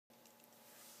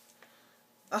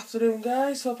Afternoon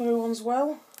guys, hope everyone's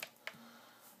well.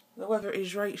 The weather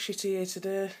is right shitty here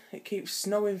today. It keeps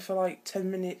snowing for like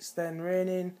 10 minutes, then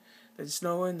raining, then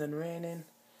snowing, then raining.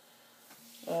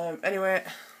 Anyway,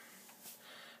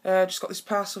 just got this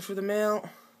parcel through the mail.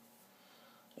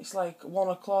 It's like 1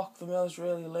 o'clock, the mail's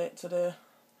really late today.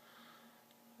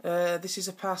 This is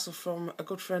a parcel from a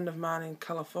good friend of mine in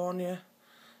California.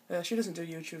 She doesn't do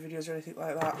YouTube videos or anything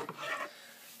like that,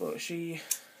 but she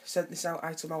sent this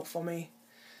item out for me.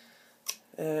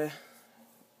 We're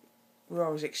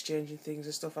always exchanging things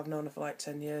and stuff. I've known her for like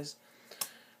 10 years.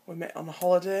 We met on a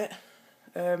holiday.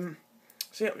 So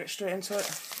yeah, we'll get straight into it.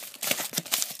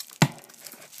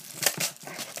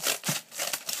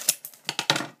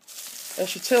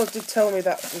 She did tell me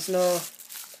that there's no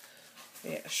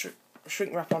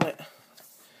shrink wrap on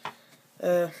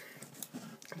it.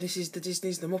 This is the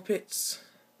Disney's The Muppets.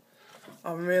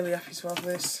 I'm really happy to have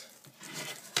this.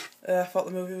 I thought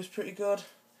the movie was pretty good.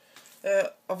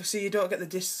 Obviously you don't get the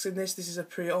discs in this is a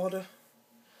pre-order.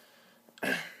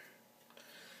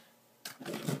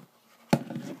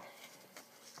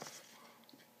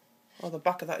 Oh, the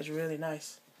back of that is really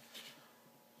nice.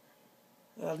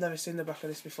 I've never seen the back of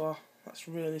this before. That's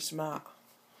really smart.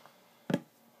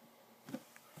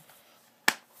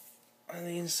 And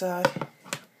the inside.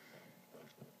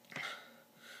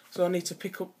 So I need to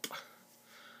pick up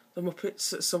the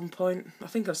Muppets at some point. I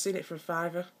think I've seen it for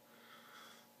 £5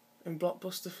 in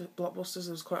Blockbusters.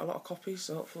 There's quite a lot of copies,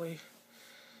 so hopefully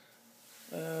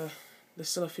there's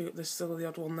still the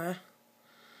odd one there.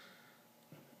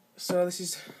 So this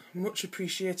is much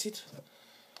appreciated.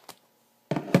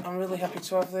 I'm really happy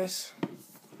to have this.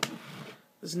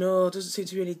 Doesn't seem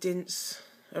to be any dints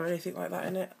or anything like that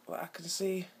in it that I can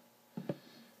see.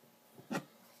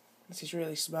 This is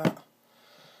really smart.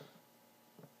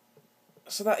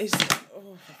 So that is,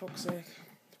 oh for fuck's sake,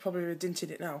 probably redinted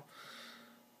it now.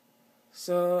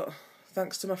 So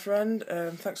thanks to my friend,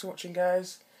 thanks for watching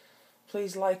guys.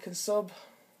 Please like and sub,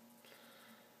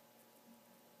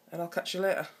 and I'll catch you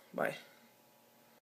later. Bye.